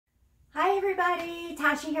everybody,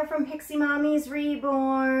 Tasha here from Pixie Mommy's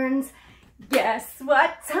Reborns. Guess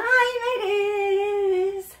what time it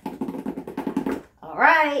is? All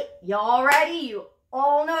right, y'all ready? You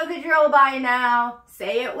all know the drill by now.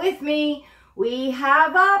 Say it with me. We have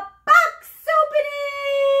a box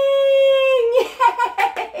opening!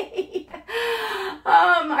 Yay!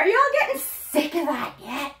 Are y'all getting sick of that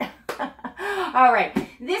yet? All right,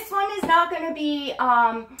 this one is not going to be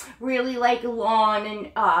really like long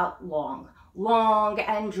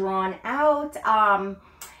and drawn out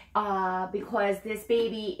because this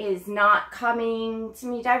baby is not coming to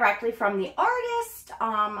me directly from the artist.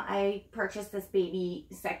 I purchased this baby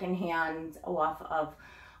secondhand off of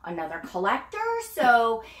another collector,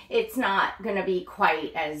 so it's not going to be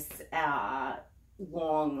quite as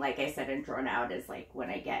long, like I said, and drawn out as like when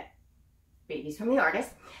I get babies from the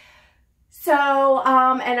artist. So,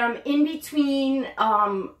 and I'm in between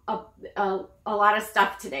a lot of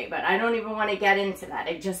stuff today, but I don't even want to get into that.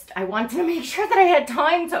 I wanted to make sure that I had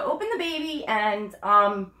time to open the baby and,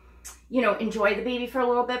 you know, enjoy the baby for a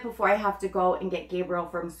little bit before I have to go and get Gabriel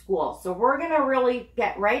from school. So we're going to really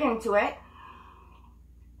get right into it.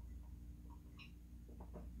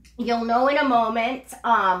 You'll know in a moment,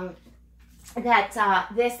 that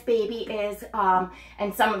this baby is,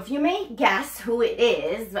 and some of you may guess who it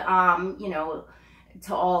is, you know,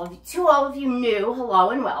 to all of you new, hello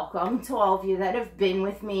and welcome. To all of you that have been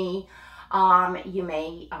with me, you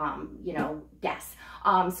may, you know, guess.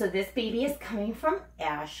 So this baby is coming from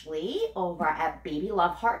Ashley over at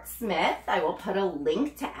Babyloveheartsmith. I will put a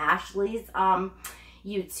link to Ashley's,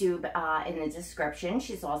 YouTube in the description.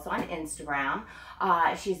 She's also on Instagram.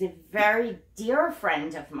 She's a very dear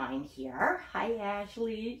friend of mine here. Hi,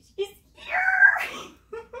 Ashley. She's here.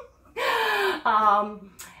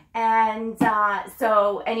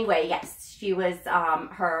 So anyway, yes, she was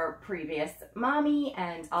her previous mommy,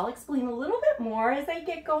 and I'll explain a little bit more as I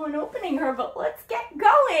get going opening her, but let's get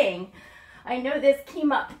going. I know this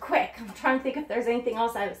came up quick. I'm trying to think if there's anything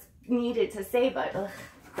else I needed to say, but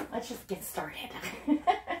let's just get started.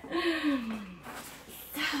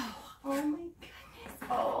 So, oh my goodness.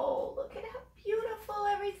 Oh, look at how beautiful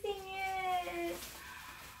everything is.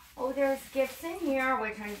 Oh, there's gifts in here,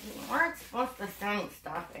 which I weren't supposed to send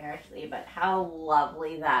stuff, Ashley, but how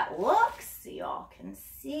lovely that looks. So y'all can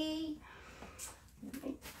see. Oh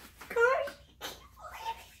my gosh, I can't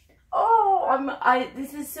believe it. Oh,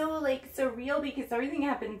 this is so like surreal because everything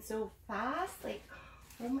happened so fast. Like,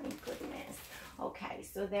 oh my goodness. Okay,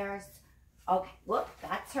 so there's, okay, look,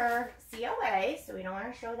 that's her COA, so we don't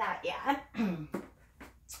want to show that yet.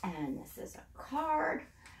 And this is a card.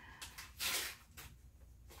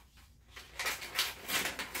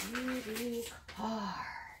 Beauty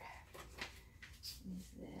card. What is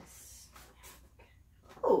this?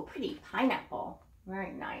 Oh, pretty pineapple.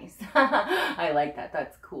 Very nice. I like that.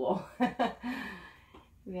 That's cool.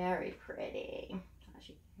 Very pretty.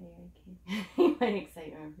 Gosh, my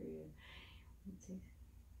excitement for you. She's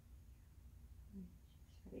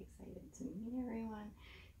very excited to meet everyone.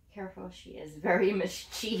 Careful, she is very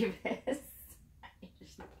mischievous.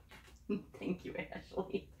 Thank you,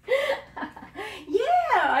 Ashley. Yeah,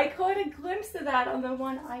 I caught a glimpse of that on the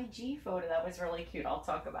one IG photo. That was really cute. I'll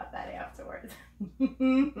talk about that afterwards.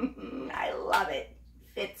 I love it.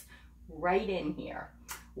 Fits right in here.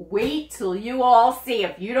 Wait till you all see.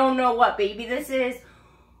 If you don't know what baby this is,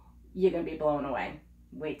 you're going to be blown away.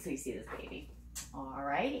 Wait till you see this baby.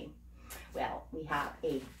 Alrighty. Well, we have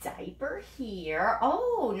a diaper here.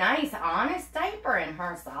 Oh, nice, honest diaper in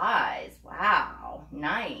her size. Wow,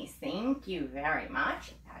 nice. Thank you very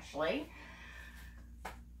much, Ashley.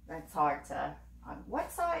 That's hard to,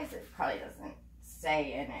 what size? It probably doesn't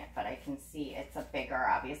say in it, but I can see it's a bigger,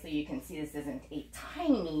 obviously you can see this isn't a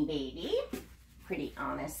tiny baby. Pretty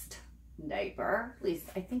honest diaper. At least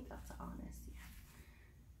I think that's honest. Yeah.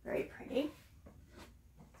 Very pretty.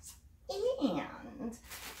 And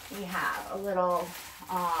we have a little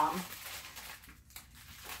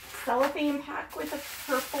cellophane pack with a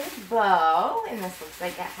purple bow, and this looks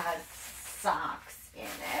like it has socks in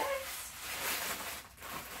it.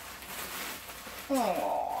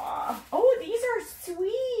 Aww. Oh, these are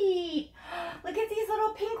sweet. Look at these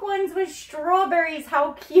little pink ones with strawberries.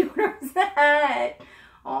 How cute is that?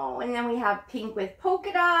 Oh, and then we have pink with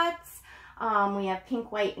polka dots. We have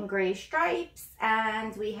pink, white, and gray stripes,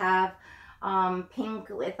 and we have pink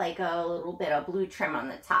with like a little bit of blue trim on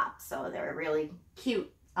the top. So they're really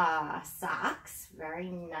cute socks. Very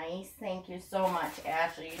nice. Thank you so much,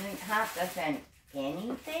 Ashley. You didn't have to send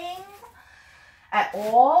anything at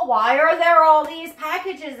all. Why are there all these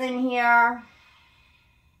packages in here?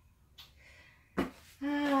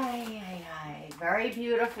 very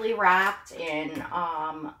beautifully wrapped in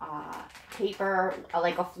paper,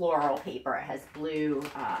 like a floral paper. It has blue,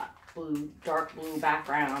 dark blue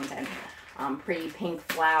background and pretty pink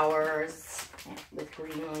flowers with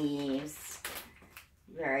green leaves.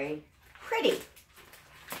 Very pretty.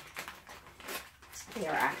 They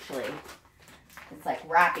are actually, it's like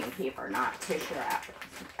wrapping paper, not tissue wrap.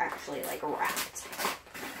 It's actually like wrapped.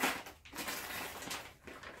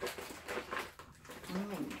 Oh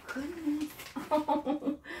my goodness.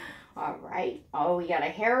 Oh. All right. Oh, we got a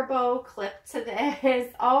hair bow clip to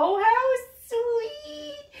this. Oh, how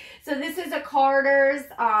sweet. So this is a Carter's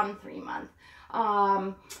 3-month.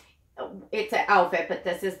 It's an outfit, but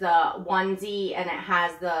this is the onesie, and it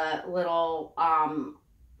has the little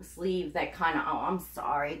sleeve that kind of, oh, I'm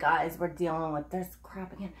sorry guys, we're dealing with this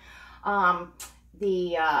crap again.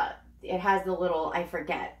 It has the little, I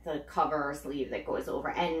forget the cover sleeve that goes over,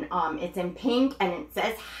 and it's in pink, and it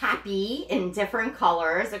says happy in different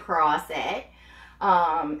colors across it.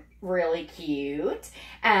 Really cute.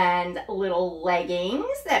 And little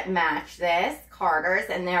leggings that match this, Carter's,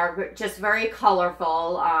 and they're just very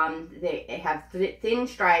colorful. They have thin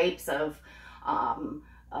stripes of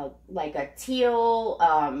like a teal,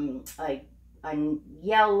 a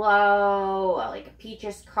yellow, like a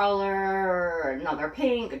peaches color, another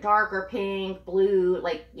pink, a darker pink, blue,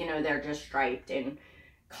 like, you know, they're just striped and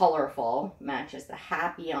colorful. Matches the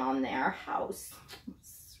happy on there. How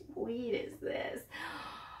sweet is this?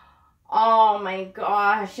 Oh my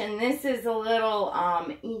gosh. And this is a little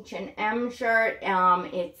H&M shirt.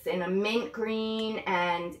 It's in a mint green,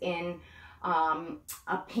 and in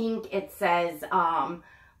a pink it says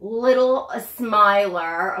little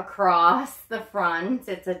smiler across the front.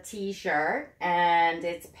 It's a t-shirt, and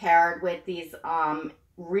it's paired with these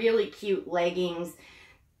really cute leggings.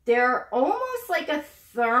 They're almost like a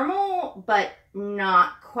thermal, but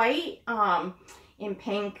not quite, in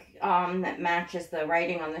pink, that matches the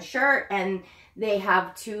writing on the shirt. And they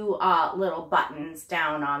have two little buttons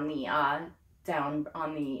down on the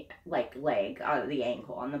like leg, the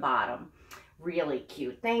ankle on the bottom. Really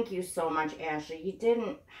cute. Thank you so much, Ashley. You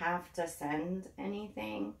didn't have to send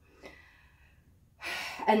anything.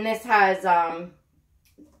 And this has a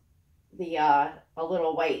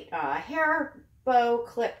little white hair bow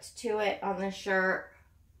clipped to it on the shirt.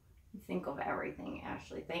 Think of everything,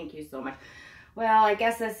 Ashley. Thank you so much. Well, I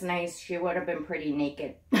guess that's nice. She would have been pretty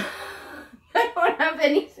naked. I don't have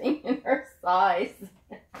anything in her size.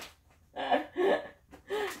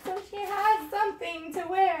 So she has something to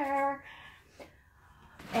wear.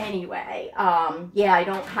 Anyway, yeah, I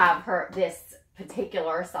don't have this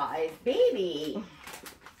particular size baby.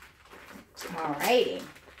 Alrighty.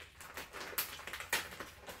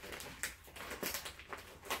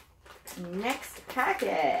 Next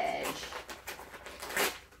package.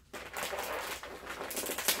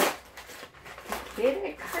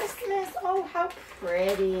 Baby Christmas. Oh, how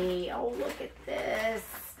pretty. Oh, look at this.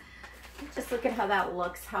 Just look at how that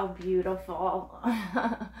looks. How beautiful.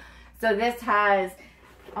 So this has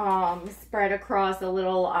spread across a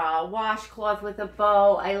little washcloth with a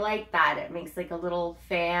bow. I like that. It makes like a little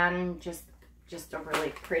fan. Just a really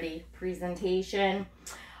pretty presentation.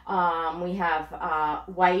 We have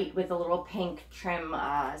white with a little pink trim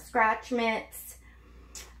scratch mitts.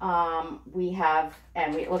 We have,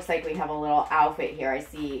 and it looks like we have a little outfit here. I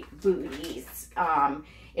see booties.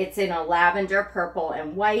 It's in a lavender, purple,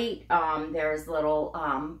 and white. There's little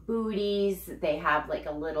booties. They have like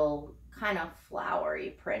a little kind of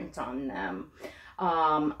flowery print on them.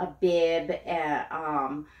 A bib,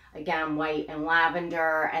 again, white and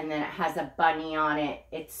lavender, and then it has a bunny on it.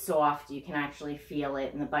 It's soft. You can actually feel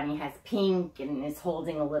it, and the bunny has pink and is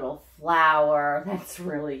holding a little flower. That's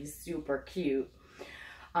really super cute.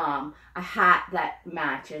 A hat that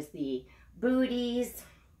matches the booties,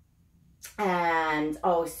 and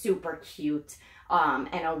oh, super cute. And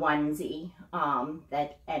a onesie,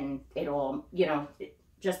 and it'll, you know,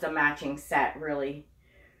 just a matching set. Really,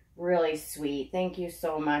 really sweet. Thank you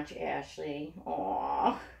so much, Ashley.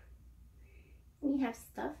 Aww. We have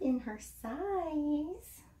stuff in her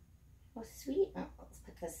size. Oh, sweet. Oh, let's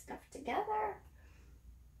put this stuff together.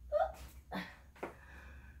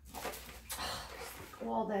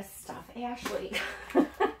 All this stuff, Ashley.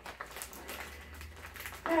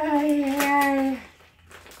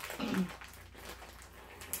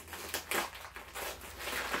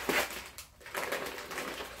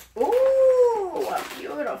 Ooh, what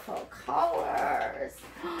beautiful colors.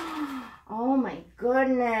 Oh my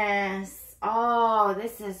goodness. Oh,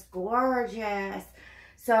 this is gorgeous.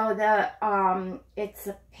 So the it's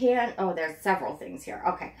a pan. Oh, there's several things here.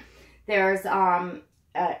 Okay. There's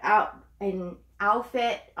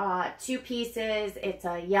outfit, 2 pieces. It's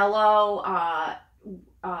a yellow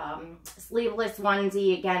sleeveless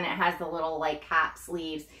onesie. Again, it has the little like cap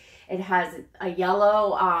sleeves. It has a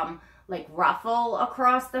yellow like ruffle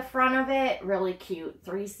across the front of it, really cute.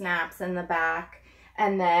 3 snaps in the back,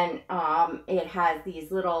 and then it has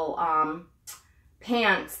these little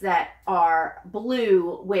pants that are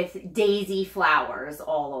blue with daisy flowers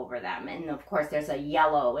all over them, and of course there's a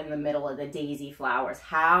yellow in the middle of the daisy flowers.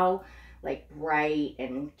 How like bright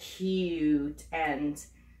and cute and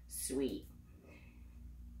sweet.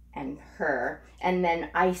 And her, and then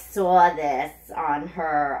I saw this on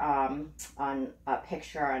her on a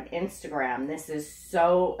picture on Instagram. This is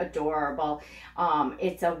so adorable.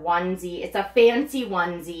 It's a onesie. It's a fancy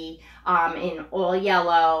onesie in all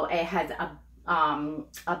yellow. It has a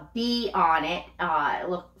bee on it.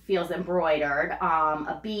 Feels embroidered.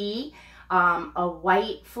 A bee, a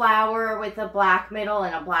white flower with a black middle,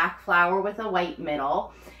 and a black flower with a white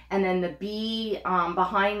middle. And then the bee,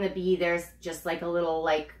 behind the bee, there's just like a little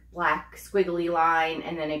like black squiggly line,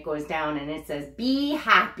 and then it goes down and it says be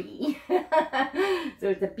happy. So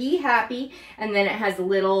it's a be happy, and then it has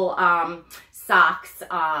little socks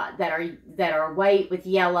that are white with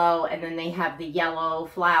yellow, and then they have the yellow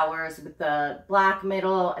flowers with the black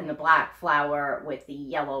middle and the black flower with the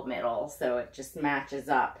yellow middle. So it just matches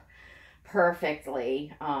up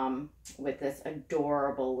perfectly with this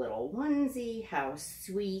adorable little onesie. How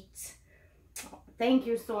sweet. Thank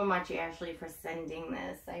you so much, Ashley, for sending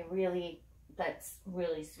this. That's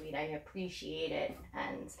really sweet. I appreciate it,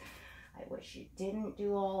 and I wish you didn't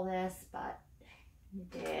do all this, but you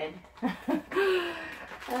did.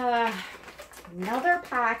 Another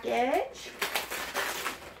package.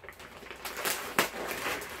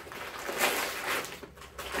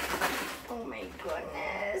 Oh my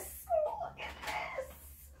goodness. Oh, look at this.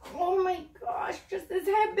 Oh my gosh, just this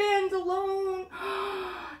headband alone.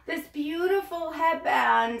 This beautiful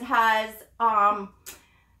headband has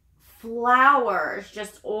flowers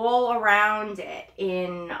just all around it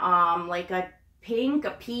in like a pink,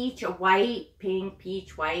 a peach, a white, pink,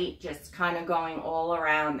 peach, white, just kind of going all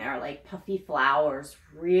around there, like puffy flowers.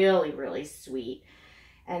 Really, really sweet.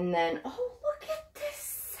 And then, oh, look at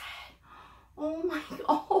this set. Oh my,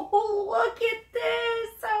 oh, look at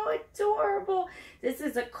this. How adorable. This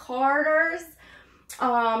is a Carter's,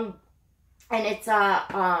 and it's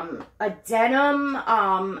a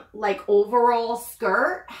denim, like overall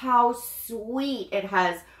skirt. How sweet. It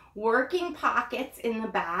has working pockets in the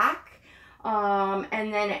back.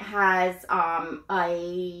 And then it has,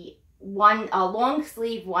 a long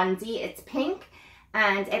sleeve onesie. It's pink,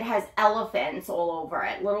 and it has elephants all over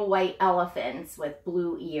it. Little white elephants with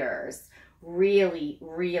blue ears. Really,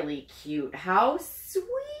 really cute. How sweet.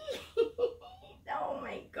 Oh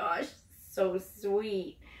my gosh. So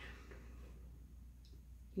sweet.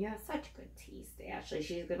 You have such good taste, Ashley.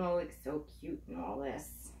 She's gonna look so cute in all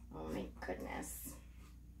this. Oh my goodness.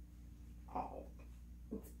 Oh,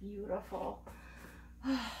 it's beautiful.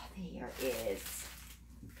 Oh, there is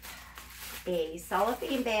a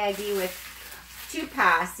cellophane baggie with 2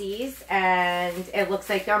 passies, and it looks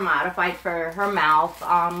like they're modified for her mouth.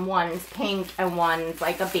 One's pink and one's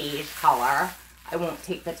like a beige color. I won't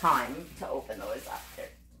take the time to open those up. They're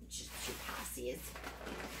just 2 passies.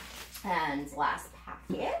 And last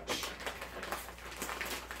package.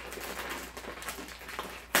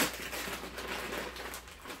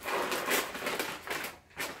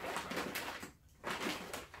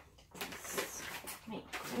 My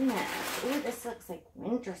goodness. Oh, this looks like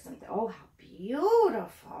winter something. Oh, how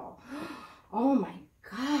beautiful. Oh my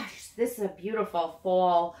gosh. This is a beautiful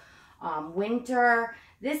fall, winter.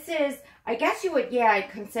 This is, I guess you would, yeah,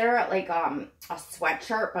 I'd consider it like a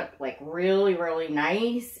sweatshirt, but like really, really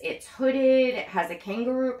nice. It's hooded. It has a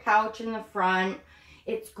kangaroo pouch in the front.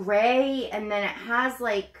 It's gray, and then it has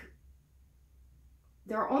like,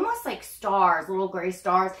 they're almost like stars, little gray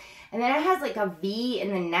stars. And then it has like a V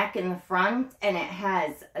in the neck in the front, and it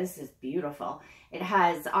has, this is beautiful. It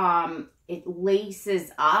has, it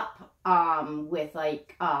laces up with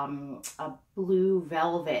like a blue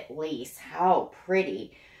velvet lace. How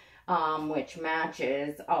pretty. Which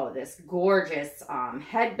matches, oh, this gorgeous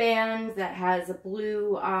headband that has a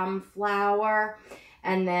blue flower.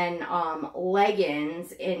 And then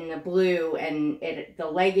leggings in the blue, and the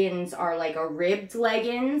leggings are like a ribbed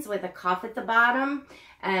leggings with a cuff at the bottom,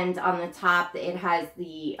 and on the top it has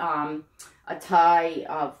the a tie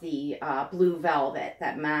of the blue velvet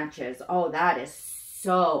that matches. Oh, that is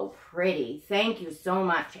so pretty. Thank you so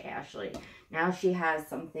much, Ashley. Now she has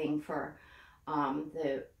something for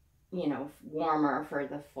the, you know, warmer for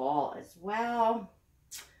the fall as well.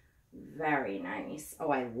 Very nice. Oh,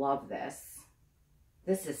 I love this.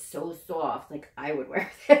 This is so soft. Like, I would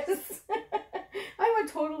wear this. I would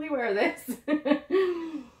totally wear this.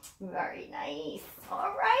 Very nice.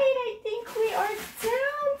 All right, I think we are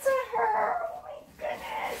down to her. Oh my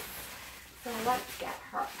goodness. So let's get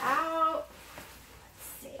her out. Let's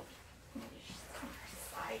see. Maybe she's on her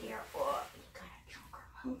side here. Oh, you gotta choke her,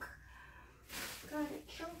 monk. Gotta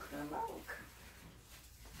choke her, monk.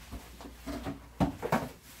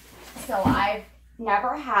 So I've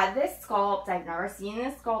never had this sculpt. I've never seen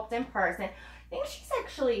this sculpt in person. I think she's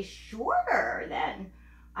actually shorter than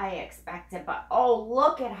I expected, but oh,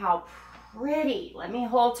 look at how pretty. Let me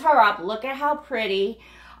hold her up. Look at how pretty.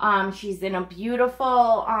 She's in a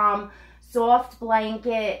beautiful soft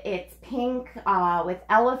blanket. It's pink with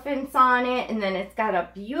elephants on it, and then it's got a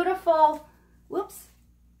beautiful, whoops,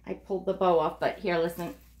 I pulled the bow off, but here,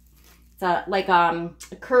 listen. It's like a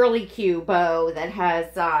curly Q bow that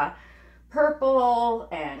has purple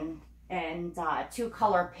and two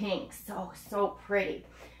color pinks. So pretty.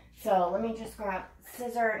 So let me just grab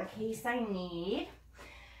scissor in case I need.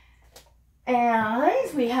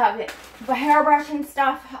 And we have the hairbrush and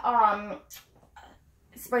stuff,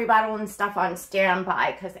 spray bottle and stuff on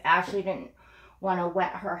standby because Ashley didn't want to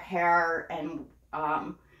wet her hair and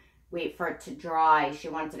wait for it to dry. She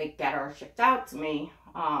wanted to get her shipped out to me.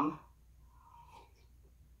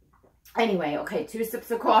 Anyway, okay, 2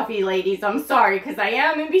 sips of coffee, ladies. I'm sorry, because I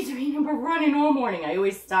am in between and we're running all morning. I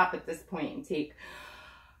always stop at this point and take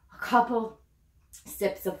a couple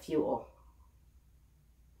sips of fuel.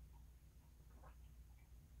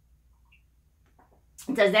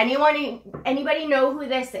 Does anybody know who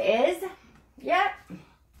this is? Yeah.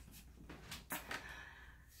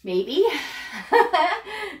 Maybe.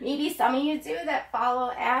 Maybe some of you do that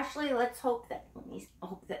follow Ashley. Let me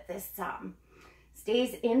hope that this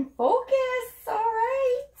stays in focus. All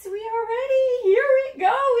right, we are ready. Here we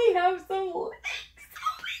go. We have some legs.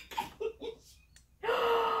 Oh my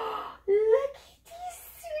gosh. Look at these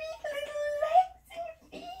sweet little legs and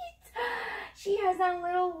feet. She has on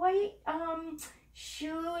little white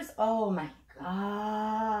shoes. Oh my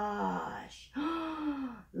gosh.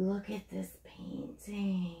 Look at this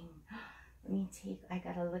painting. Let me I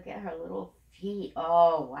gotta look at her little feet.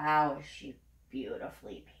 Oh wow, is she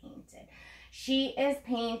beautifully painted. She is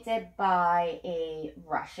painted by a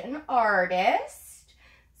Russian artist.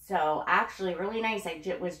 So actually really nice. I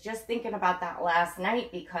was just thinking about that last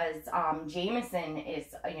night because Jameson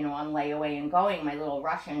is, you know, on layaway and going, my little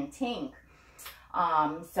Russian tink.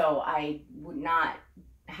 So I would not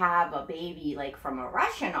have a baby like from a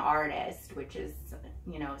Russian artist, which is,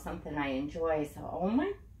 you know, something I enjoy. So, oh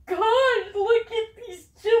my God, look at these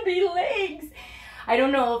chubby legs. I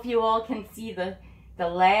don't know if you all can see the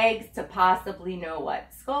legs to possibly know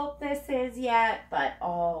what sculpt this is yet, but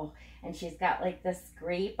oh, and she's got like the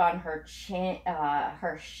scrape on her chin,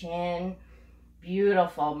 her shin,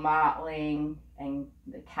 beautiful mottling and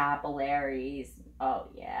the capillaries. Oh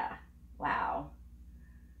yeah, wow,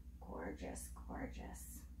 gorgeous, gorgeous.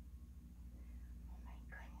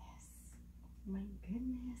 Oh my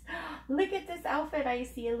goodness. Look at this outfit. I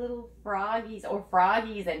see a little froggies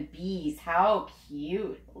and bees. How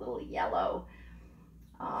cute. A little yellow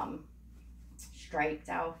striped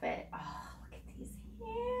outfit. Oh, look at these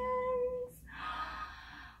hands.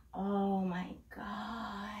 Oh my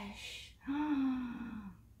gosh.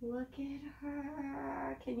 Look at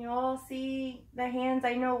her. Can you all see the hands?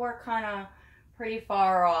 I know we're kind of pretty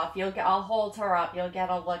far off. I'll hold her up. You'll get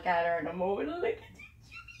a look at her in a moment. Look at this.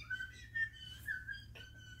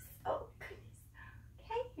 Oh goodness.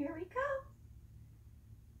 Okay, here we go.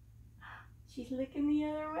 She's looking the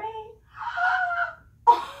other way.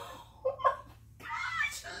 Oh my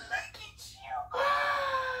gosh, look at you.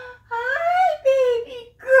 Hi, baby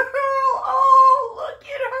girl. Oh, look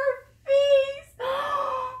at her face.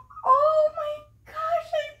 Oh my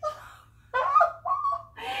gosh, I love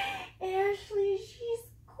Ashley, she's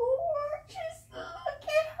gorgeous. Look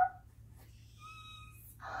at her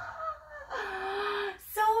face.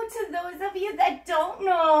 So to those of you that don't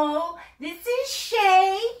know, this is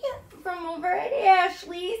Shea from over at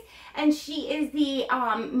Ashley's, and she is the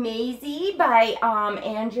Maizie by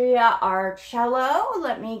Andrea Arcello.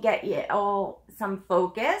 Let me get you all some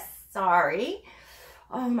focus. Sorry.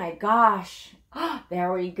 Oh my gosh.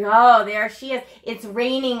 There we go. There she is. It's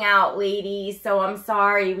raining out, ladies, so I'm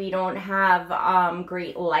sorry we don't have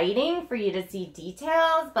great lighting for you to see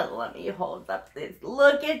details, but let me hold up this.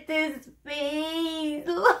 Look at this face.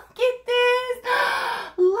 Look at this.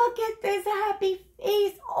 Look at this happy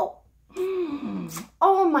face.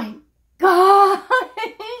 Oh my gosh.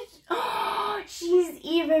 She's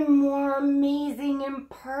even more amazing in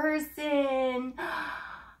person.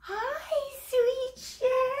 Hi, sweet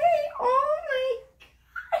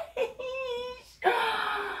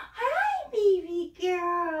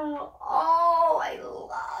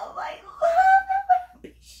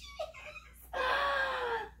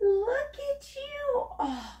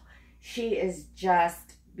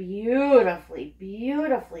just beautifully,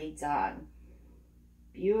 beautifully done.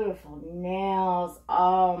 Beautiful nails.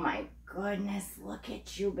 Oh my goodness, look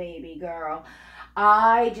at you, baby girl.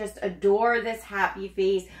 I just adore this happy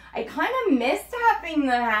face. I kind of missed having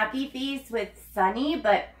the happy face with Sunny,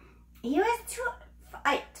 but he was too,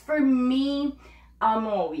 for me, I'm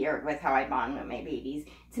all weird with how I bond with my babies.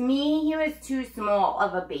 To me, he was too small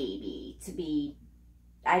of a baby to be,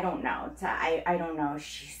 I don't know, I don't know.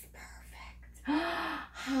 She's perfect.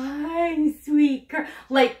 Hi, sweet girl.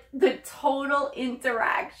 Like the total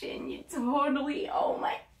interaction, you totally, oh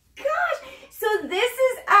my gosh. So this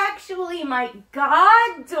is actually my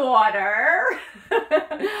goddaughter.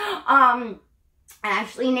 I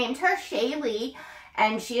actually named her Shea,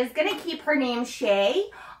 and she is gonna keep her name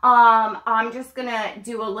Shea. I'm just gonna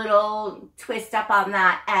do a little twist up on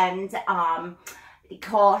that and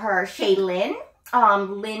call her Shaylin.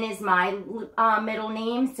 Lynn is my middle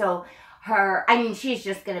name, so she's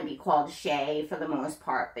just gonna be called Shea for the most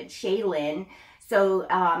part, but Shaylin. So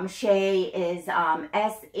Shea is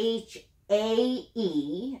S-H-A-E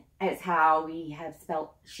is how we have spelled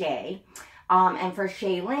Shea. And for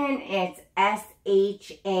Shaylin, it's S-H-A-E-L-Y-N-N.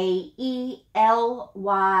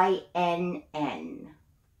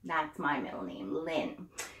 That's my middle name, Lynn.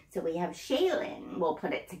 So we have Shaylin. We'll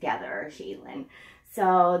put it together, Shaylin.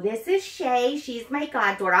 So this is Shea. She's my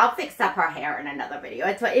goddaughter. I'll fix up her hair in another video.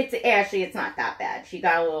 It's not that bad. She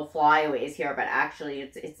got a little flyaways here, but actually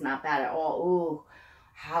it's not bad at all. Ooh,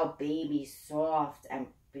 how baby soft and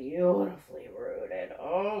beautifully rooted.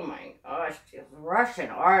 Oh my gosh, she's a Russian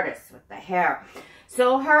artist with the hair.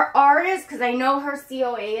 So her artist, because I know her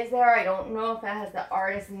COA is there. I don't know if that has the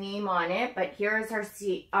artist name on it, but here's her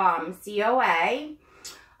COA.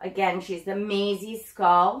 Again, she's the Maizie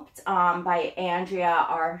Sculpt by Andrea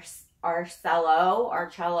Arcello.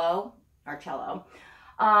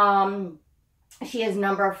 She is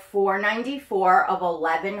number 494 of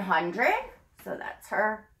 1100. So that's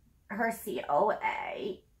her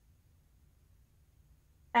COA.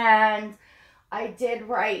 And I did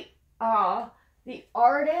write the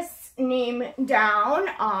artist's name down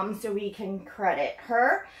so we can credit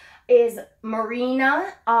her. Is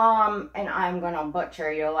Marina, and I'm gonna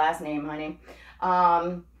butcher your last name, honey.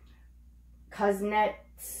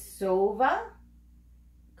 Kuznetsova.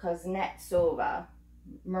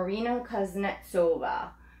 Marina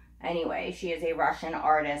Kuznetsova. Anyway, she is a Russian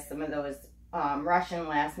artist. Some of those Russian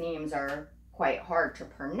last names are quite hard to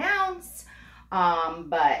pronounce.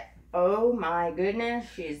 But oh my goodness,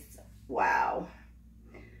 wow.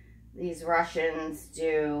 These Russians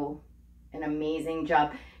do an amazing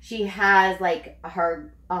job. She has like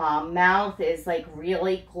her mouth is like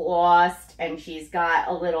really glossed, and she's got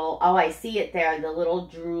a little, oh, I see it there, the little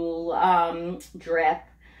drool drip.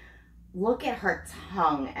 Look at her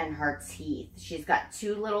tongue and her teeth. She's got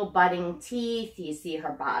two little budding teeth. You see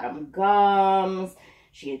her bottom gums.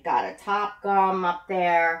 She's got a top gum up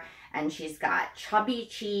there, and she's got chubby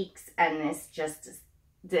cheeks and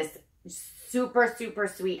this super, super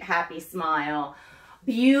sweet, happy smile.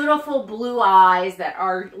 Beautiful blue eyes that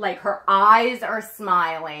are like, her eyes are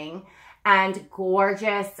smiling, and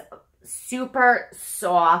gorgeous, super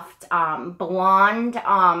soft, blonde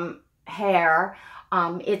hair.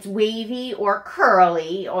 It's wavy or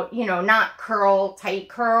curly, or, you know, not tight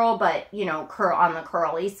curl, but, you know, curl on the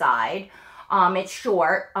curly side. It's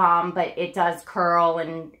short, but it does curl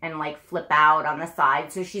and like flip out on the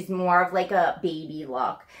side. So she's more of like a baby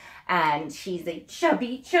look. And she's a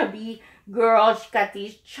chubby girl. She's got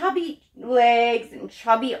these chubby legs and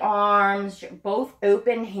chubby arms, both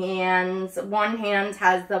open hands. One hand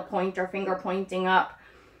has the pointer finger pointing up,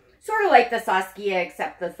 sort of like the Saskia,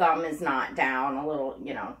 except the thumb is not down, a little,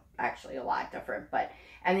 you know, actually a lot different.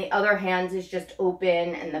 And the other hand is just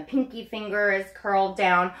open, and the pinky finger is curled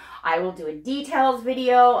down. I will do a details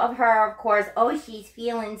video of her, of course. Oh, she's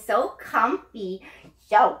feeling so comfy.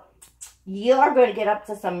 So you are going to get up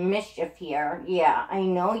to some mischief here. Yeah, I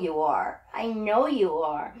know you are. I know you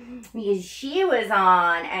are. Because she was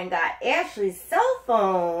on and got Ashley's cell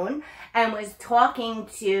phone and was talking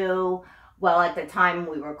to, well, at the time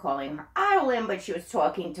we were calling her Adeline, but she was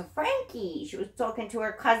talking to Frankie. She was talking to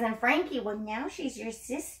her cousin Frankie. Well, now she's your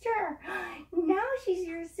sister. Now she's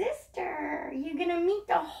your sister. You're going to meet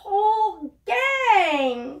the whole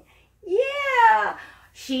gang. Yeah.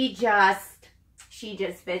 She just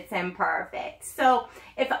fits in perfect. So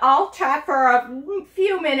if I'll chat for a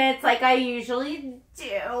few minutes like I usually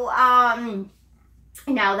do,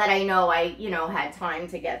 now that I know I, you know, had time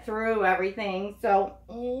to get through everything. So,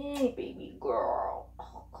 baby girl.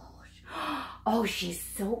 Oh, gosh. Oh, she's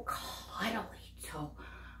so cuddly, too.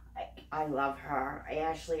 I love her.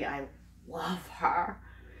 Ashley, I love her.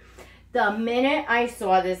 The minute I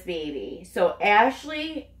saw this baby, so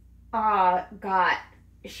Ashley got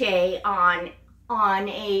Shea on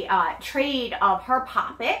a trade of her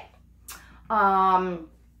poppet,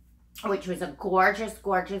 which was a gorgeous,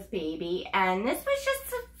 gorgeous baby. And this was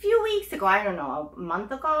just a few weeks ago. I don't know, a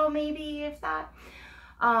month ago, maybe, if that.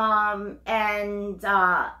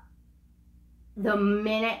 The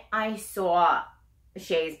minute I saw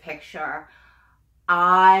Shea's picture,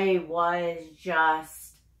 I was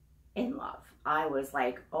just in love. I was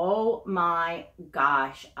like, oh my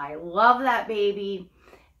gosh, I love that baby.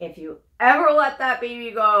 If you ever let that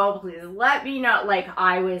baby go, please let me know. Like,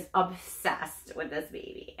 I was obsessed with this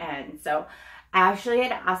baby. And so Ashley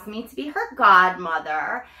had asked me to be her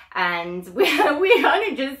godmother, and we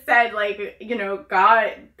kind of just said, like, you know,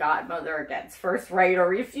 godmother gets first right or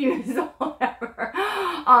refusal, whatever.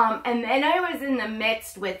 And then I was in the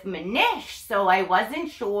midst with Manish, so I wasn't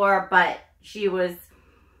sure, but she was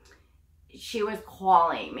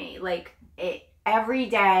calling me. Like, every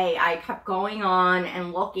day I kept going on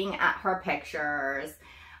and looking at her pictures,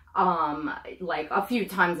 like a few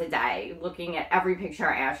times a day, looking at every picture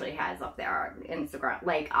Ashley has up there on Instagram.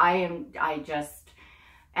 Like,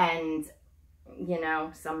 and you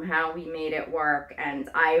know, somehow we made it work, and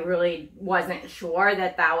I really wasn't sure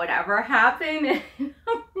that that would ever happen.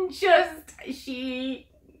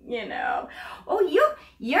 You know, oh,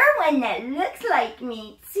 you're one that looks like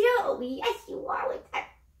me too. Yes, you are, with that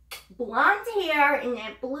blonde hair and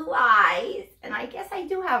that blue eyes. And I guess I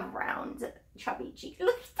do have round, chubby cheeks.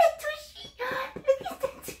 Look at that tushy. Look at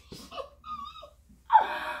that tushy.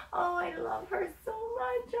 Oh, I love her so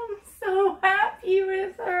much. I'm so happy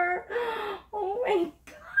with her. Oh my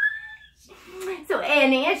gosh. So,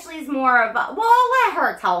 and Ashley's more of a, well, I'll let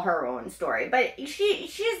her tell her own story, but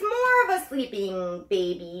she's more of a sleeping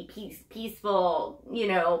baby, peaceful, you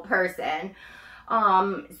know, person.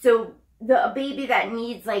 So the baby that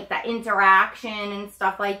needs like the interaction and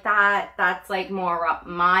stuff like that, that's like more up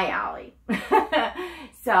my alley.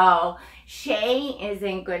 So Shea is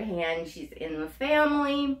in good hands. She's in the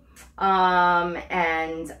family.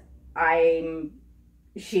 And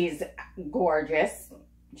she's gorgeous.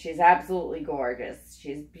 She's absolutely gorgeous.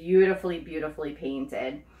 She's beautifully, beautifully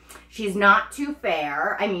painted. She's not too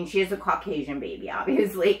fair. I mean, she is a Caucasian baby,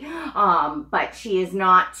 obviously. But she is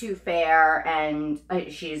not too fair, and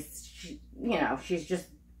you know, she's just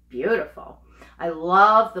beautiful. I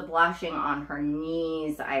love the blushing on her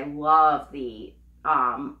knees. I love the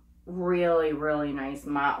really, really nice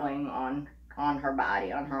mottling on her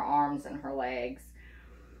body, on her arms and her legs.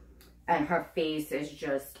 And her face is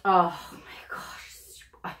just, oh my gosh,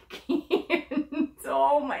 I can't.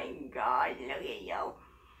 Oh my God, look at you.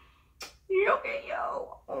 Look at you.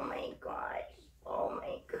 Oh my gosh. Oh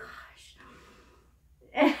my gosh.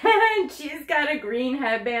 And she's got a green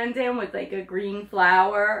headband in with like a green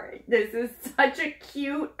flower. This is such a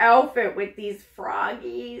cute outfit with these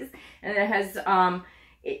froggies. And it has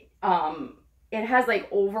it has like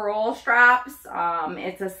overall straps.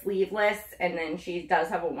 It's a sleeveless, and then she does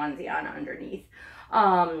have a onesie on underneath.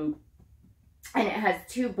 And it has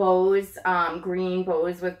two bows, green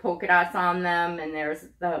bows with polka dots on them. And there's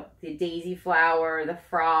the daisy flower, the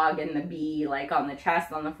frog, and the bee, like on the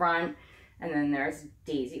chest on the front. And then there's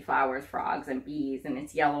daisy flowers, frogs, and bees. And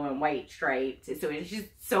it's yellow and white striped. So it's just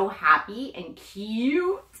so happy and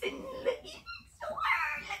cute. And look at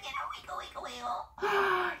her. Look at her. Wiggle, wiggle, wiggle.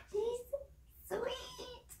 She's so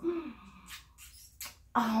sweet.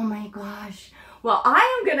 Oh my gosh. Well,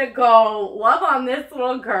 I am going to go love on this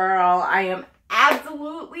little girl. I am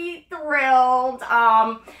absolutely thrilled.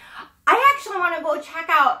 I actually want to go check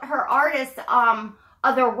out her artist's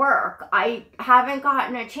other work. I haven't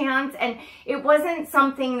gotten a chance, and it wasn't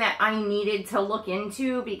something that I needed to look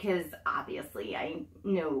into because obviously I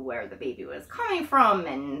know where the baby was coming from,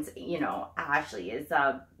 and you know, Ashley is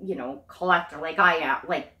a, you know, collector like I am.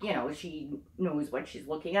 Like, you know, she knows what she's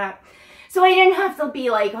looking at. So I didn't have to be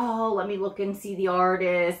like, oh, let me look and see the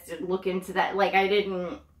artist and look into that. Like, I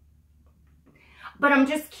didn't. But I'm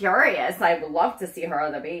just curious. I would love to see her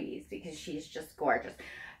other babies because she's just gorgeous.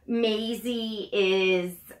 Maizie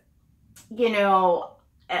is, you know,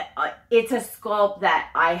 it's a sculpt that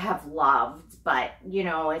I have loved, but, you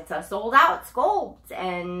know, it's a sold out sculpt,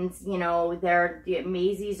 and, you know,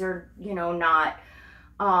 Maizie's are, you know, not,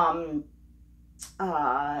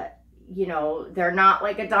 you know, they're not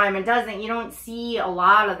like a dime a dozen. You don't see a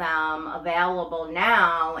lot of them available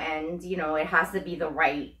now, and, you know, it has to be the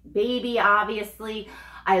right baby, obviously.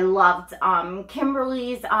 I loved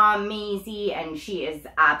Kimberly's Maizie, and she is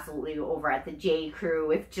absolutely over at the J Crew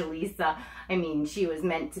with Jaleesa. I mean, she was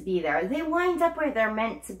meant to be there. They wind up where they're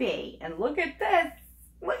meant to be. And look at this.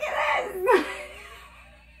 Look at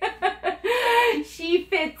this. She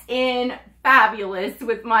fits in fabulous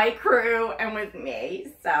with my crew and with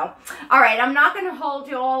me. So, all right, I'm not going to hold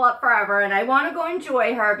you all up forever, and I want to go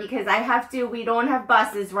enjoy her because I have to. We don't have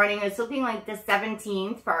buses running. It's looking like the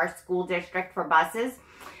 17th for our school district for buses.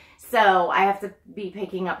 So I have to be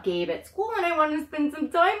picking up Gabe at school, and I want to spend some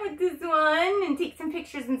time with this one and take some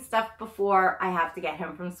pictures and stuff before I have to get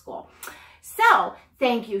him from school. So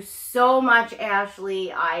thank you so much,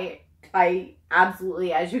 Ashley. I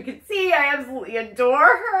absolutely, as you can see, I absolutely adore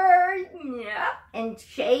her. Yeah. And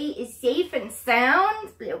Shea is safe and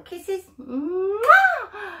sound. Little kisses.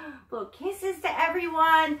 Little kisses to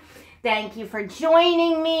everyone. Thank you for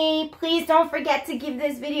joining me. Please don't forget to give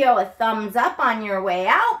this video a thumbs up on your way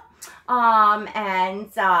out.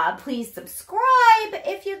 Please subscribe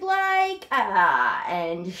if you'd like,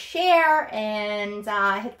 and share, and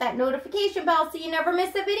hit that notification bell so you never miss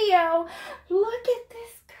a video. Look at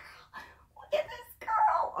this girl. Look at this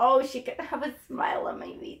girl. Oh, she could have a smile on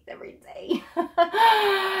my face every day.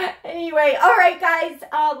 Anyway, all right, guys,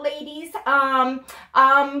 ladies, I'm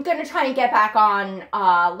gonna try and get back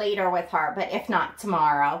on later with her, but if not,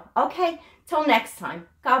 tomorrow. Okay, till next time.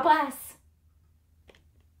 God bless.